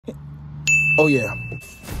Oh yeah.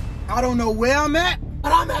 I don't know where I'm at,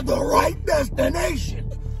 but I'm at the right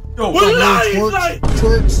destination. Yo, what like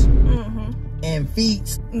twerks and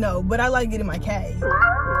feet. No, but I like getting my cat.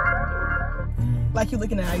 Like you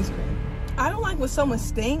looking at ice cream. I don't like when someone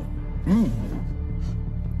stink. I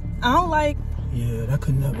don't like. Yeah, that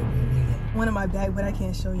could never be me. One in my bag, but I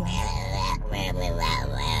can't show y'all.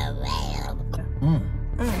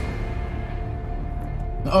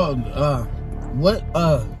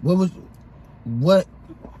 What?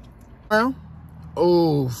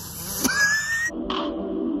 Oh.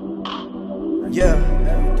 Yeah,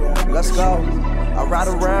 let's go. I ride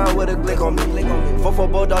around with a glick on me.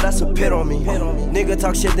 4-4 bulldog, that's a pit on me. Nigga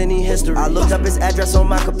talk shit, then he history. I looked up his address on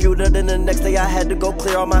my computer, then the next day I had to go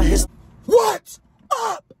clear all my history. What's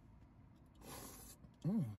up?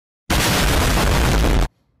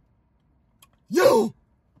 You.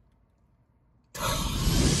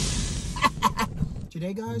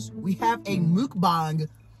 Today, guys, we have a mukbang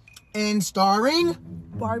and starring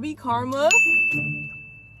Barbie Karma.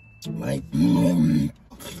 Like,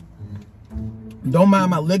 don't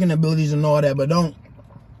mind my licking abilities and all that, but don't,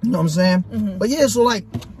 you know what I'm saying? But yeah, so like,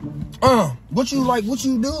 what you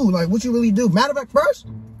do, like what you really do. Matter of fact, first?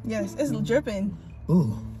 Yes, it's dripping.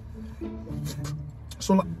 Ooh.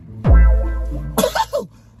 So like,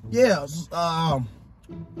 yeah,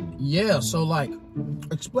 so like,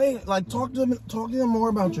 explain, like, talk to them more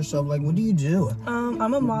about yourself. Like, what do you do?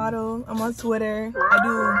 I'm a model. I'm on Twitter. I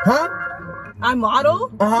do. Huh? I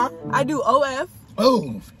model. I do OF.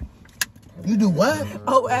 Oh. You do what?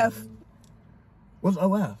 OF. What's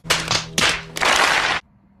OF?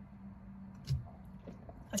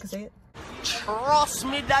 I can say it. Trust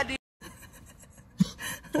me, daddy.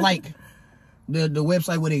 Like the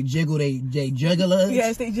website where they jiggle, they jiggle us.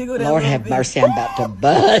 Yes, they jiggle that. Lord have mercy, I'm about to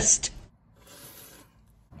bust.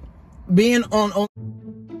 Being on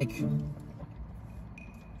like,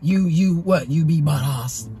 you what? You be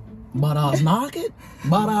badass knock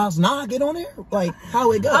it on there? Like,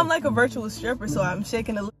 how it go? I'm like a virtual stripper, so I'm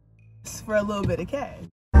shaking the for a little bit of cash.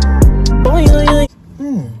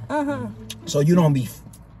 So you don't be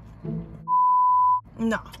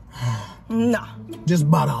No. just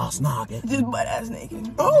badass knock it. Just butt ass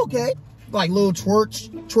naked. Oh, okay. Like little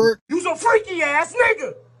twerk. You some freaky ass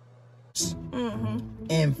nigga.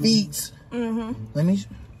 And feet. Let me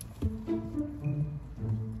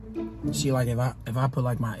see, like, if I put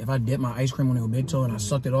like if I dip my ice cream on your big toe and I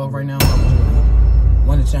sucked it off right now,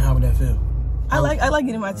 1 to 10, how would that feel? I like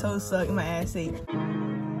getting my toes sucked and my ass ate.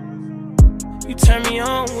 You turn me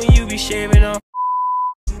on when you be shaving off,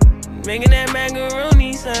 making that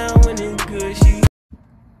macaroni sound when it's good.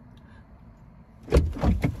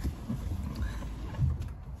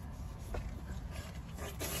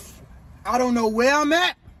 I don't know where I'm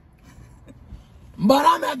at, but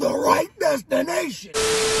I'm at the right destination.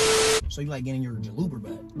 So you like getting your jalooper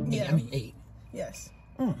butt? Yeah. I mean, 8. Yes.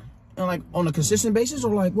 And like on a consistent basis,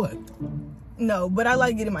 or like what? No, but I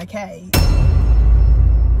like getting my cat ate.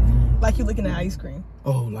 Like you looking at ice cream.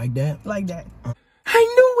 Oh, like that? Like that.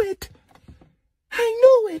 I knew it.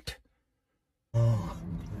 Oh,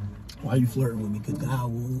 why you flirting with me? Because I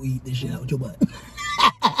will eat this shit out your butt.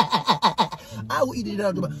 I will eat it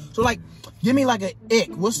out your butt. So like, give me like an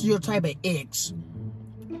ick. What's your type of icks?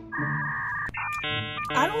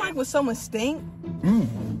 I don't like when someone stink.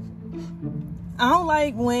 I don't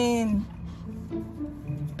like when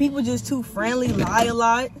people just too friendly, lie a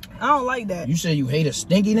lot. I don't like that. You say you hate a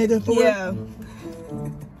stinky nigga for Yeah.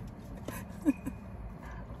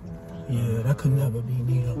 Yeah, that could never be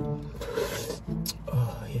me though.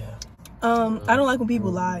 Oh yeah. I don't like when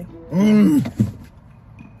people lie.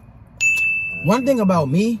 One thing about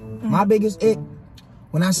me, my biggest ick,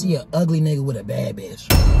 when I see an ugly nigga with a bad bitch.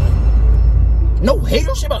 No hate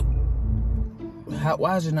or shit, but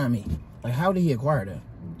why is it not me? Like, how did he acquire that?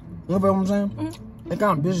 You know what I'm saying? That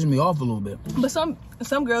kind of pisses me off a little bit. But some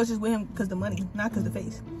girls just with him because the money, not because the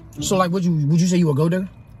face. So like, would you say you would go there?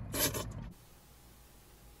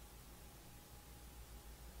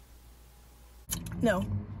 No,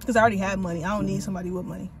 because I already have money. I don't need somebody with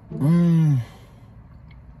money.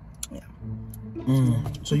 Yeah.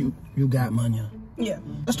 So you got money. Huh? Yeah.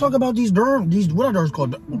 Let's talk about these what are those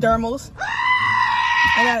called? Dermals.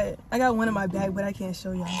 I got one in my bag, but I can't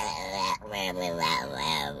show y'all.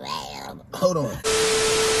 Hold on.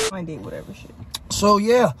 My date, whatever shit. So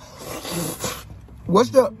yeah,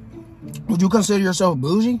 would you consider yourself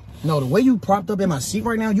bougie? No, the way you propped up in my seat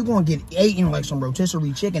right now, you gonna get eaten like some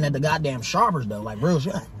rotisserie chicken at the goddamn Sharpers though, like real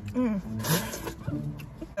shit.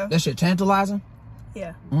 That shit tantalizing?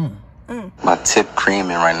 Yeah. My tip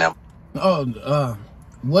creaming right now. Oh,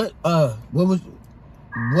 what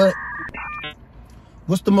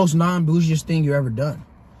What's the most non-bougiest thing you ever done?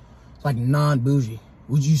 Like non-bougie.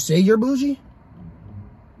 Would you say you're bougie?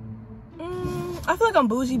 I feel like I'm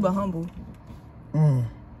bougie but humble.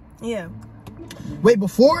 Yeah. Wait,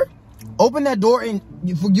 before? Open that door and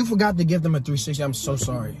you forgot to give them a 360. I'm so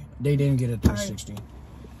sorry. They didn't get a 360.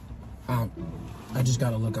 Right. I just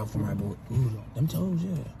gotta look out for my boy. Ooh, them toes,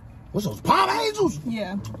 yeah. What's those, Palm Angels?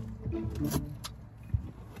 Yeah.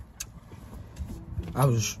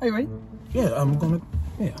 Are you ready? Yeah, I'm gonna,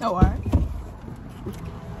 yeah. Oh, all right.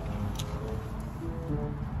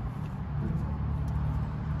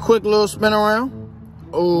 Quick little spin around.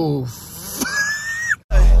 Oh,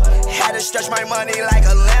 Had to stretch my money like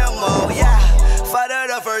a limo, yeah. Father,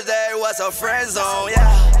 the first day was a friend zone,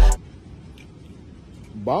 yeah.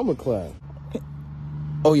 Bomber clap.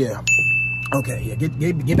 oh yeah. Okay, yeah.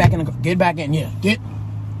 Get back in the car. Get back in. Yeah, get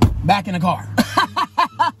back in the car.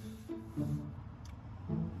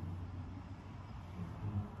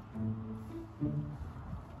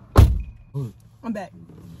 I'm back.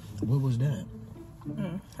 What was that?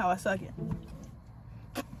 How I suck it.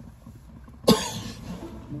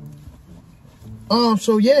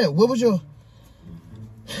 So yeah, what was your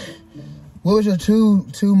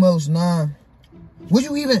two most non? Would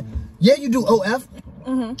you even? Yeah, you do OF.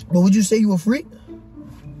 But would you say you a freak?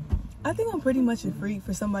 I think I'm pretty much a freak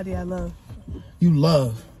for somebody I love. You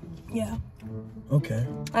love. Yeah. Okay.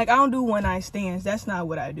 Like I don't do one night stands. That's not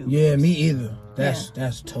what I do. Yeah, me either.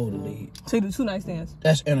 That's totally. So you do 2 night stands.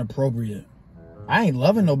 That's inappropriate. I ain't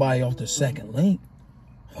loving nobody off the second link.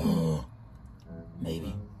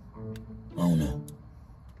 Maybe. I don't know.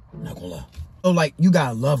 I'm not gonna lie. So like you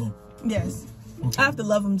gotta love them. Yes. I have to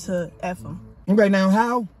love them to F them. Okay, now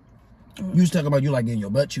how? You was talking about you like getting your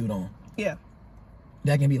butt chewed on. Yeah.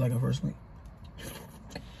 That can be like a first link.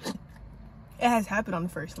 It has happened on the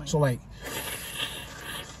first link. So like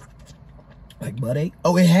butt ache?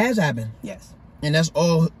 Oh, it has happened. Yes. And that's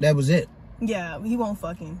all, that was it. Yeah, he won't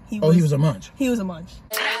fucking. He was a munch. He was a munch.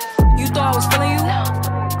 You thought I was feeling you?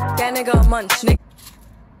 That nigga a munch, nigga.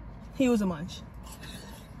 He was a munch.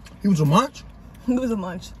 He was a munch? He was a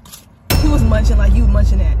munch. He was munching like you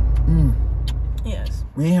munching at. Yes.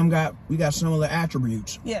 Me and him we got similar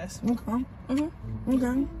attributes. Yes. Okay.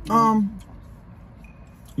 Okay.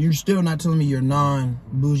 You're still not telling me your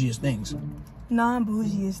non-bougiest things.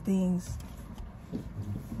 Non-bougiest things.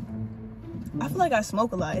 I feel like I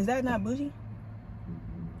smoke a lot. Is that not bougie?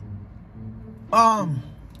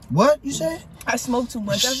 What you said? I smoke too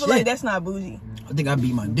much. I feel like that's not bougie. I think I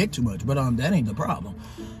beat my dick too much, but that ain't the problem.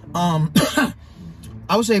 I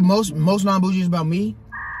would say most non-bougie is about me.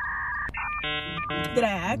 Did I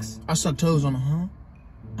ask? I suck toes on the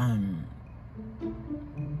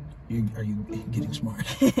Are you getting smart?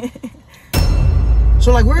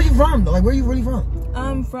 So like, where are you from? Like, where are you really from?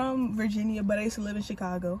 I'm from Virginia, but I used to live in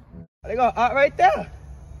Chicago. They got art right there.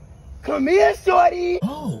 Come here, shorty.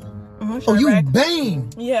 Oh. Oh, you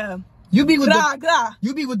bang. Yeah. You be with Gra.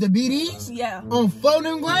 You be with the BDs? Yeah. On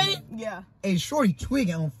phone grade? Yeah. Hey, shorty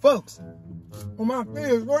twigging on folks. On my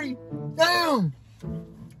face, shorty. Damn.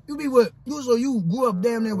 You be with so you grew up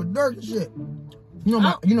damn near with Dirk and shit. You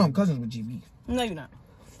know I'm cousins with GB. No, you're not.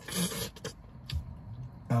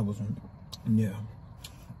 I wasn't. Yeah.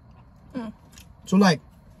 So like,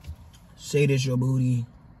 say this your booty.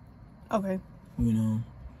 Okay. You know,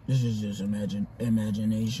 this is just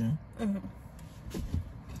imagination.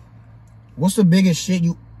 What's the biggest shit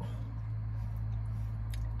you?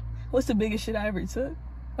 What's the biggest shit I ever took?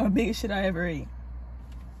 Or biggest shit I ever ate?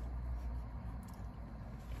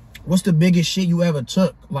 What's the biggest shit you ever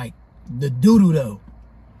took? Like the doo-doo though.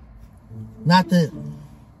 Not the.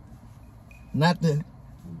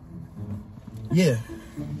 Yeah.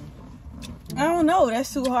 I don't know.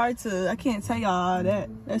 That's too hard to. I can't tell y'all that.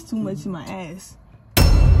 That's too much in my ass.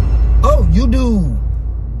 Oh, you do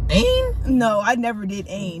aim? No, I never did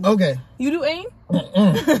aim. Okay. You do aim?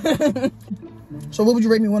 So what would you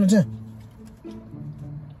rate me 1 to 10?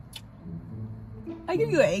 I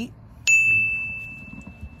give you an 8.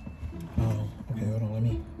 Oh, okay. Hold on. Let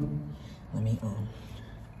me.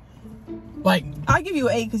 Like, I'll give you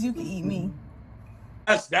an 8 because you can eat me.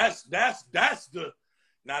 That's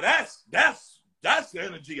the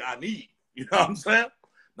energy I need. You know what I'm saying?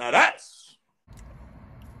 Now that's.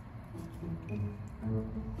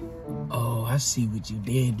 oh, I see what you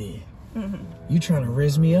did there. You trying to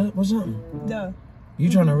rizz me up or something? No. You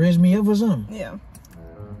trying to rizz me up or something? Yeah.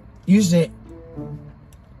 You said,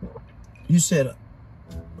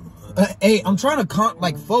 hey, I'm trying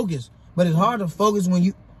to focus, but it's hard to focus when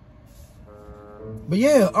you. But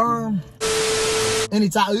yeah, any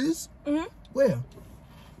tattoos? Where?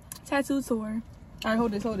 Tattoo tour. All right,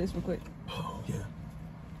 hold this real quick. Oh yeah.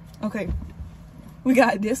 Okay. We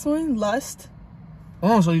got this one, lust.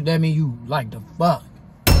 Oh, so that means you like the fuck.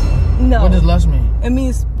 No. What does lust mean? It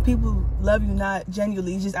means people love you not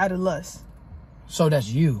genuinely, just out of lust. So that's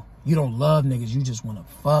you. You don't love niggas, you just want to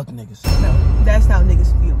fuck niggas. No, that's how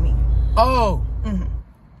niggas feel me. Oh.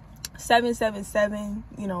 777,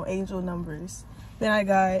 you know, angel numbers. Then I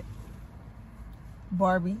got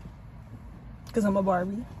Barbie, because I'm a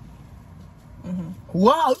Barbie.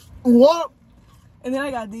 What? What? And then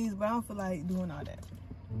I got these, but I don't feel like doing all that.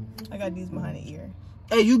 I got these behind the ear.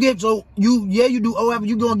 Hey, you get, so, you do OF,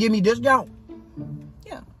 you gonna give me discount?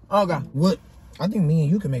 Yeah. Okay. What? I think me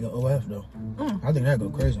and you can make an OF, though. I think that'd go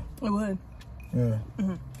crazy. It would. Yeah.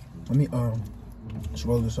 Let me,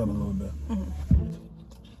 scroll this up a little bit.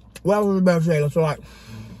 What I was about to say, so, like,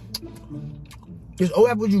 is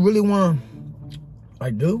OF what you really want to,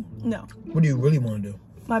 like, do? No. What do you really want to do?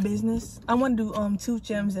 My business. I want to do tooth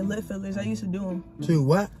gems and lip fillers. I used to do them. To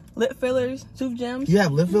what? Lip fillers, tooth gems. You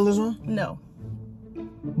have lip fillers on? No.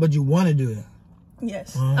 But you want to do that?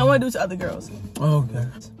 Yes. I want to do it to other girls. Okay.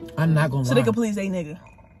 I'm not gonna lie. So they can please a nigga.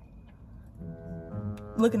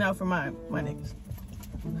 Looking out for my niggas.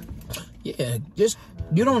 Yeah, just,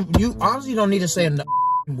 you honestly don't need to say a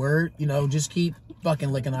word, you know, just keep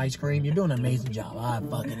fucking licking ice cream. You're doing an amazing job. I'm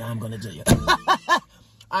gonna tell you.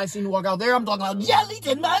 I seen you walk out there, I'm talking about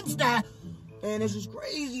Jellyton Monster. And this is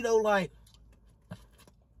crazy though, like.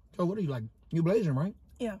 So what are you, like, you blazing, right?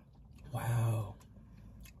 Yeah. Wow.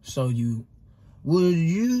 So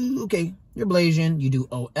okay, you're blazing, you do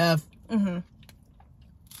OF.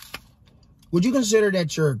 Would you consider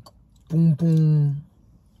that your boom boom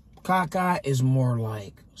caca is more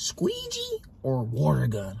like squeegee or water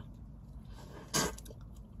gun?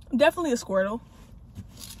 Definitely a Squirtle.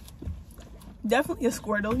 Definitely a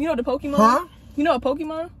Squirtle. You know the Pokemon? Huh? You know a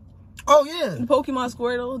Pokemon? Oh, yeah. The Pokemon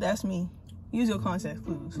Squirtle, that's me. Use your context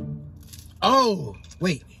clues. Oh,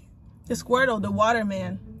 wait. The Squirtle, the water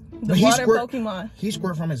man. The But water Pokemon. He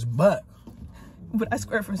squirt from his butt. But I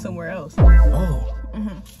squirt from somewhere else. Oh.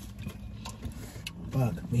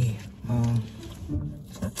 Fuck me.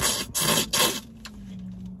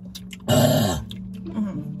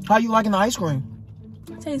 How you liking the ice cream?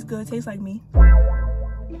 Tastes good. Tastes like me.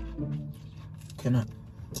 Can I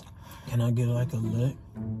get like a lick?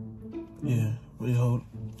 Yeah, wait, hold.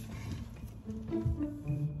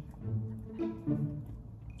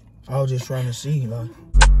 I was just trying to see, like.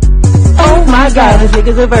 Oh my God, this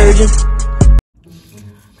nigga's a virgin.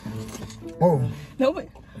 Oh. No, but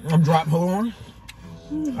I'm dropping, hold on.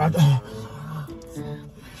 I'm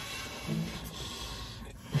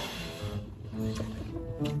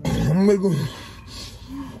gonna go.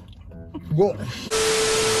 What?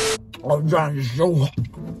 I'm trying to show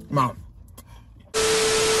my.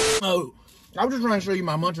 Oh, I was just trying to show you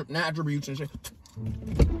my attributes and shit.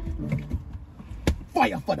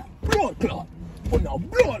 Fire for the blood clot. For the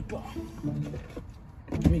blood clot.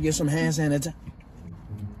 Let me get some hand sanitizer.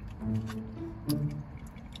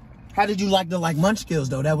 How did you like the munch skills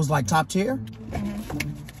though? That was like top tier?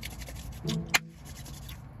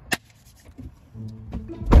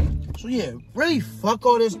 So yeah, really fuck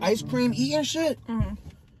all this ice cream eating shit.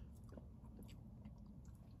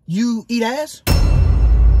 You eat ass?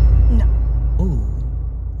 no. Ooh.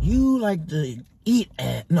 You like to eat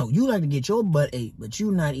ass. No, you like to get your butt ate, but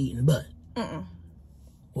you not eating butt.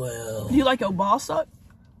 Well. Do you like your ball suck?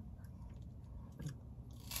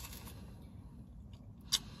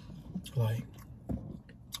 Like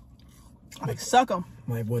suck them.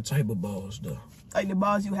 Like what type of balls though? Like the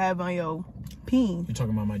balls you have on your peen. You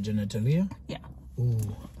talking about my genitalia? Yeah. Ooh.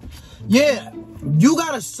 Yeah, you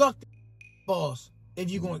gotta suck the balls.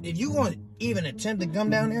 If you going to even attempt to come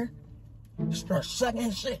down there, start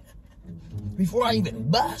sucking shit. Before I even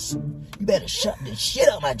bust, you better suck the shit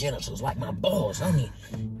out of my genitals like my balls. I mean,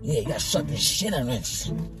 yeah, you gotta suck the shit out of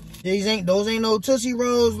it. Those ain't no Tootsie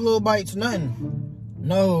Rolls, little bites, nothing.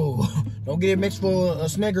 No, don't get it mixed for a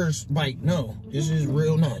Snickers bite. No, this is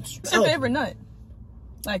real nuts. What's your favorite nut?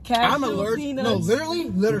 Like cashew, I'm allergic. peanuts? No,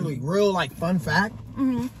 literally, real like fun fact.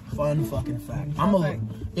 Fun fucking fact. I'm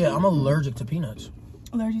allergic to peanuts.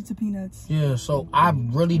 Allergic to peanuts. Yeah, so I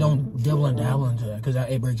really don't dibble and dabble into that because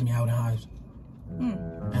it breaks me out in hives,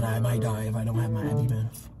 and I might die if I don't have my EpiPen.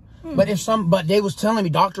 But they was telling me,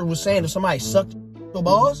 doctor was saying if somebody sucked the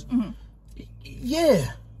balls,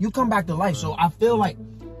 yeah, you come back to life. So I feel like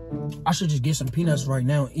I should just get some peanuts right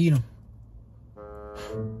now and eat them.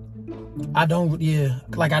 I don't,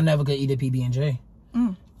 like I never could eat a PB&J.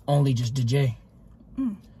 Only just the J.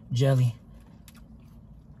 Jelly.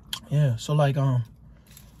 Yeah, so like,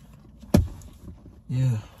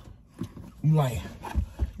 yeah. You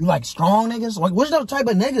You like strong niggas? Like, what's the type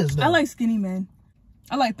of niggas, though? I like skinny men.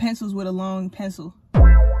 I like pencils with a long pencil.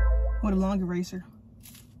 With a long eraser.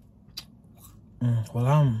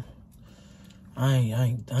 Well, I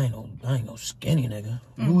ain't no skinny nigga.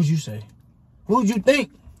 Who would you say? Who would you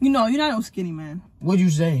think? You know, you're not no skinny man. What'd you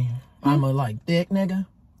say? I'm a like thick nigga?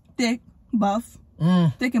 Thick, buff.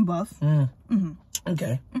 Thick and buff.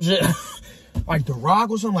 Okay. Like The Rock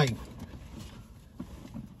or something like.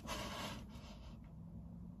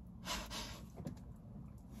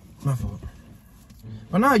 My fault.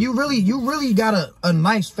 But no, you really got a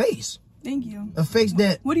nice face. Thank you. A face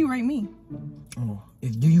that. What do you rate me? Oh,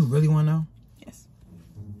 do you really want to know? Yes.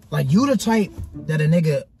 Like, you the type that a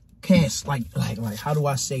nigga can't, like, how do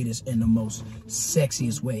I say this in the most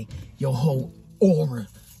sexiest way? Your whole aura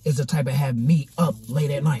is the type of have me up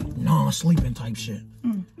late at night, non-sleeping type shit.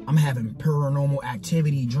 I'm having paranormal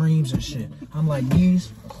activity dreams and shit. I'm like,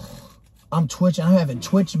 these, I'm twitching. I'm having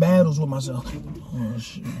twitch battles with myself. Oh,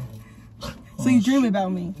 shit. So you dream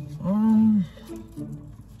about me?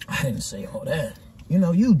 I didn't say all that. You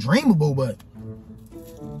know, you dreamable, but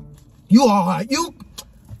you all right. You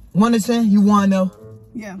want to say? You want to know?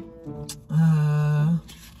 Yeah.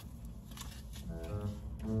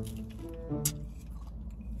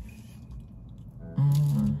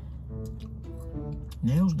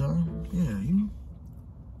 Nails done. Yeah,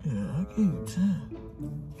 I give you 10.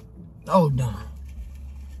 Oh, no.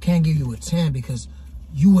 Can't give you a 10 because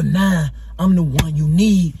you a 9. I'm the one you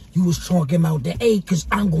need. You was talking about the 8 because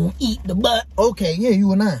I'm going to eat the butt. Okay, yeah,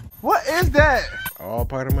 you a 9. What is that? All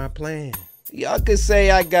part of my plan. Y'all could say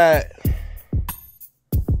I got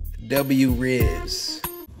W rizz.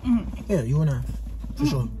 Yeah, you a 9. For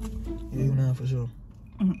sure. Yeah, you a 9 for sure.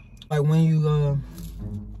 Like when you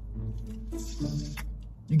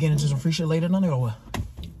get into some free shit later, none or what?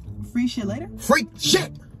 Free shit later? Free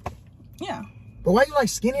shit! Yeah. But why you like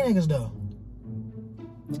skinny niggas though?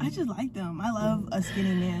 I just like them. I love a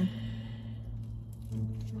skinny man.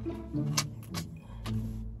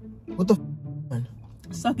 What the f***?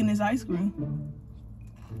 Sucking his ice cream.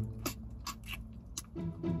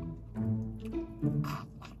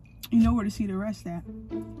 You know where to see the rest at.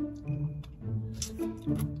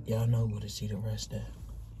 Y'all know where to see the rest at.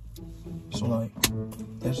 So like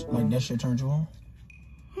that shit turned you on?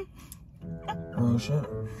 Real shit.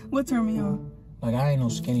 What turned me on? Like, I ain't no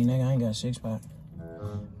skinny nigga. I ain't got a 6-pack.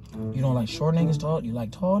 You don't like short niggas tall? You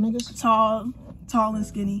like tall niggas? Tall and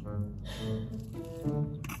skinny.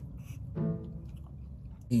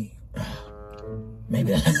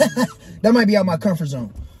 Maybe that might be out my comfort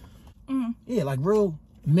zone. Yeah, like real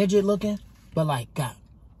midget looking, but like got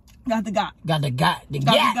the gat.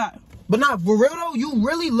 But not for real though. You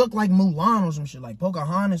really look like Mulan or some shit, like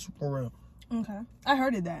Pocahontas for real. Okay, I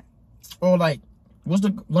heard of that. Or like, what's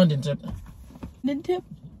the London Tipton?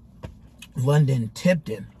 London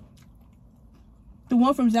Tipton. The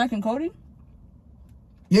one from Zach and Cody?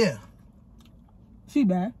 Yeah. She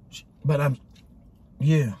bad. But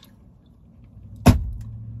yeah.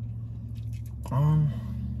 I'm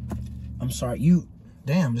sorry.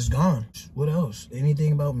 Damn, it's gone. What else?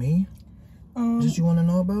 Anything about me? Just you want to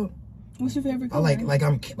know about? What's your favorite color?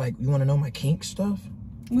 You want to know my kink stuff?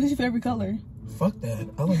 What's your favorite color? Fuck that.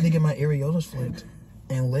 I like to get my areolas flicked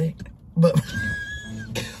and licked. But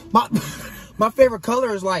my favorite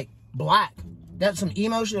color is like black. That's some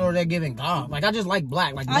emo shit or they're giving God. Like, I just like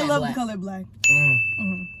black. Like, I love black. the color black.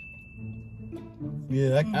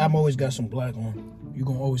 Yeah, I'm always got some black on. You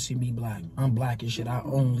gonna always see me black. I'm black as shit. I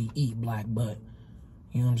only eat black butt.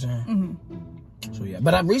 You know what I'm saying? So yeah,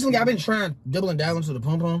 but recently I've been trying doubling down into the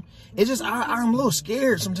pom pom. It's just I'm a little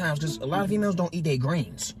scared sometimes because a lot of females don't eat their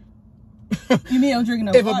greens. You mean I'm drinking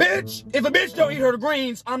no If water? a bitch don't eat her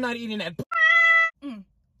greens, I'm not eating that.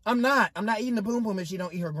 I'm not eating the pom pom if she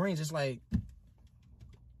don't eat her greens. It's like, you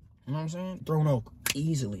know what I'm saying? Thrown out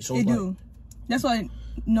easily. So they do. That's why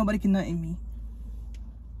nobody can nut in me.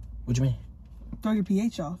 What you mean? Throw your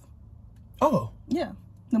pH off. Oh. Yeah.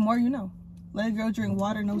 The more you know. Let a girl drink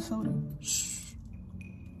water, no soda.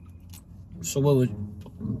 So what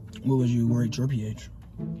would you rate your pH?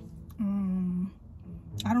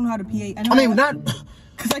 I don't know how to pH. I mean, not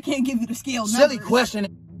because I can't give you the scale. Silly numbers.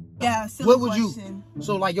 question. Yeah, silly what would question. you?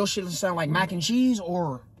 So like your shit sound like mac and cheese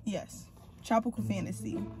or? Yes, tropical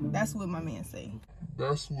fantasy. That's what my man say.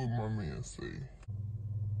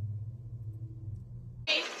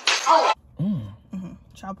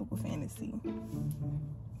 Tropical fantasy.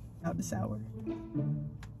 Out the sour.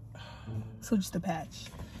 So just a patch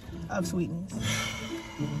of sweetness.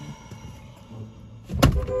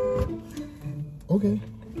 Okay.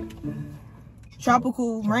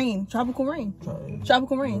 Tropical rain. Tropical rain.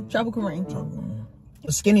 Tropical rain. Tropical rain.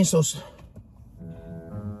 skinny, so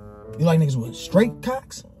you like niggas with straight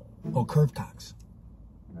cocks or curved cocks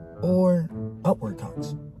or upward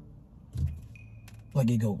cocks? Like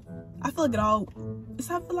it go. I feel like it all. I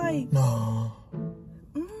feel like No.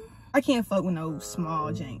 I can't fuck with no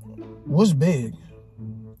small jank. What's big?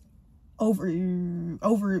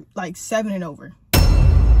 Over like 7 and over.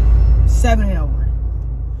 7 and over.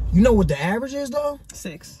 You know what the average is though?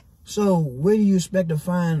 6. So where do you expect to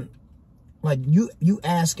find? Like you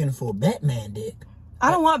asking for Batman dick?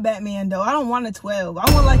 I don't want Batman though. I don't want a 12.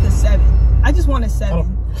 I want like a 7. I just want a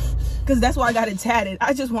 7. Cause that's why I got it tatted.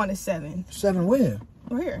 I just want a 7. 7 where?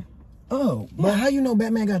 Right here. Oh, but how you know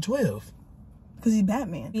Batman got 12? Cause he's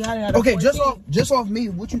Batman. Okay, just off me,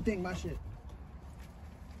 what you think my shit?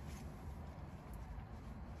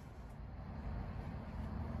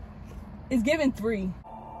 It's giving 3.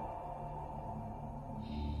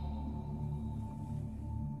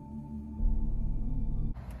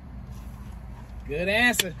 Good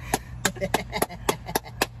answer.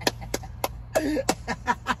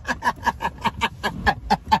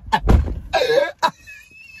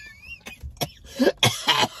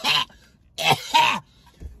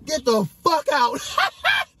 Get the fuck out.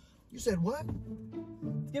 You said what?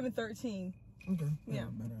 It's giving 13. Okay. Yeah.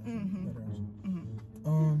 Better answer.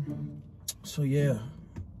 So yeah.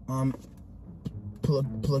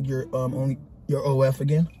 Plug your your OF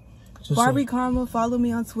again. Barbie Karma, follow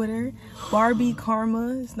me on Twitter. Barbie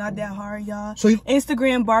Karma, it's not that hard, y'all. So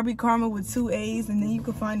Instagram Barbie Karma with 2 A's, and then you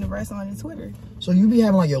can find the rest on the Twitter. So you be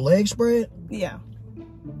having like your legs spread? Yeah.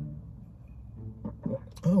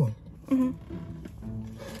 Oh. You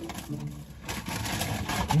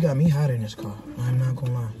got me hot in this car. I'm not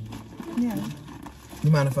gonna lie. Yeah. You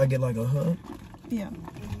mind if I get like a hug? Yeah.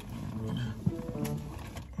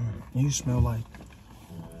 You smell like.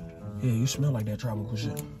 Yeah, you smell like that tropical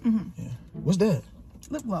shit. Yeah. What's that?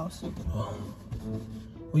 Lip gloss. Oh.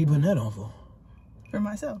 What you putting that on for? For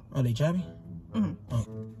myself. Are they chappy? Oh.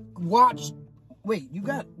 Watch. Wait, you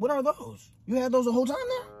got, what are those? You had those the whole time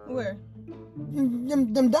there? Where?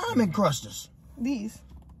 Them diamond crusters. These.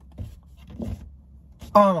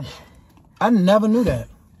 I never knew that.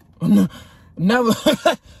 Never.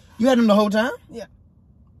 You had them the whole time? Yeah.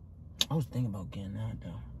 I was thinking about getting that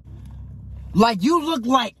though. Like you look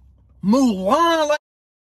like Mulan. Like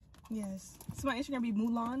Yes. So my Instagram be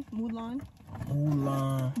Mulan. Mulan.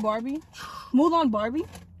 Barbie. Mulan Barbie.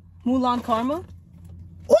 Mulan Karma.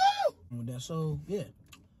 Woo! So yeah.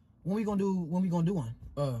 When we gonna do one?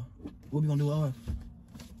 What we gonna do?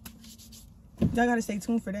 Y'all gotta stay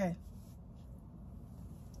tuned for that.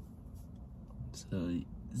 So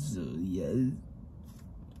yeah.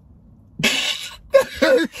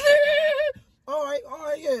 all right,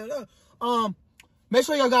 yeah. Make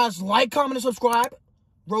sure y'all guys like, comment, and subscribe.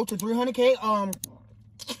 Road to 300K.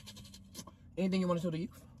 Anything you want to tell the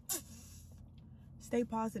youth? Stay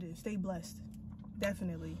positive, stay blessed,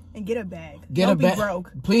 definitely, and get a bag. Don't be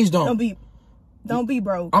broke. Please don't. Don't be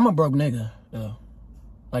broke. I'm a broke nigga though.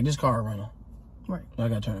 Like this car rental. Right. I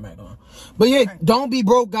gotta turn it back on. But yeah, right. Don't be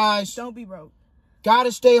broke, guys. Don't be broke.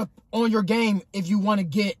 Gotta stay up on your game if you want to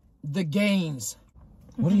get the gains.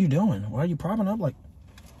 What are you doing? Why are you propping up like?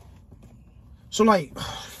 So like,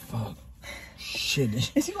 fuck,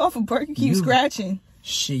 shit. Is you off a perk? You keep scratching.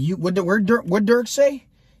 Shit, what Dirk say?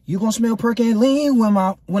 You gonna smell perk and lean when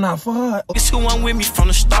I fart. It's who I'm with me from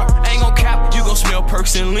the start. I ain't gon' cap. You gon' smell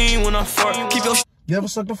perks and lean when I fart. Keep your. You ever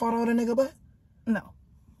sucked a fart out of a nigga butt? No.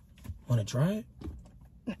 Wanna try it?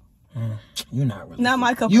 No. You're not really. Not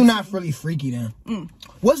my cup. You're not really freaky then.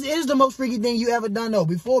 What is the most freaky thing you ever done though?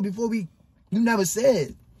 Before we, you never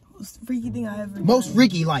said. Most freaky thing I ever. Most done.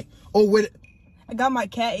 freaky like, oh with. I got my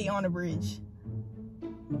cat ate on a bridge.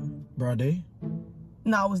 Broad day?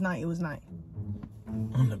 No, it was night. It was night.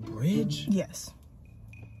 On the bridge? Yes.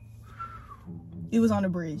 It was on a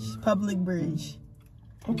bridge, public bridge.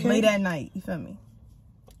 Okay. Late at night. You feel me?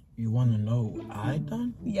 You want to know what I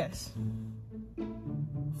done? Yes.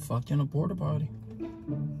 Fucked in a porta potty.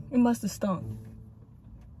 It must have stunk.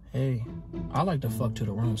 Hey, I like to fuck to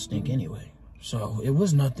the room stink anyway. So it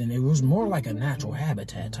was nothing. It was more like a natural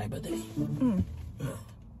habitat type of thing.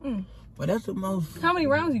 But that's the most. How many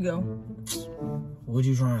rounds you go? What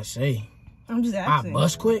you trying to say? I'm just asking. I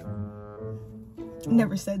bust quick?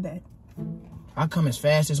 Never said that. I come as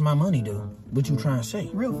fast as my money do. What you trying to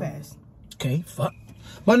say? Real fast. Okay, fuck.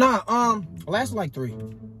 But nah, lasted like 3.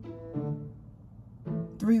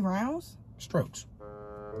 3 rounds? Strokes.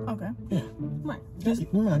 Okay. Yeah. Right.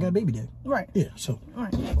 I got a baby there. Right. Yeah, so.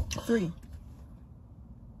 Right. 3.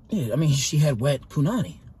 Yeah, I mean, she had wet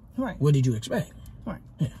punani. Right. What did you expect? Right.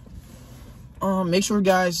 Yeah. Make sure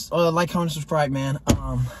guys like, comment, subscribe, man.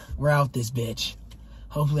 We're out this bitch.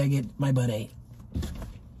 Hopefully I get my butt ate.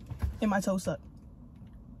 And my toes suck.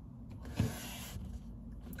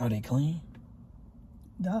 Are they clean?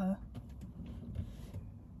 Duh.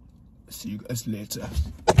 See you guys later.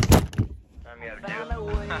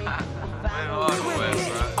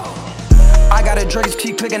 I got a Drake's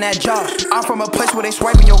keep clicking that jaw. I'm from a place where they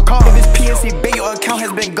swiping your car. If it's PNC, big, your account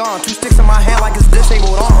has been gone. 2 sticks in my hand like it's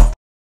disabled on.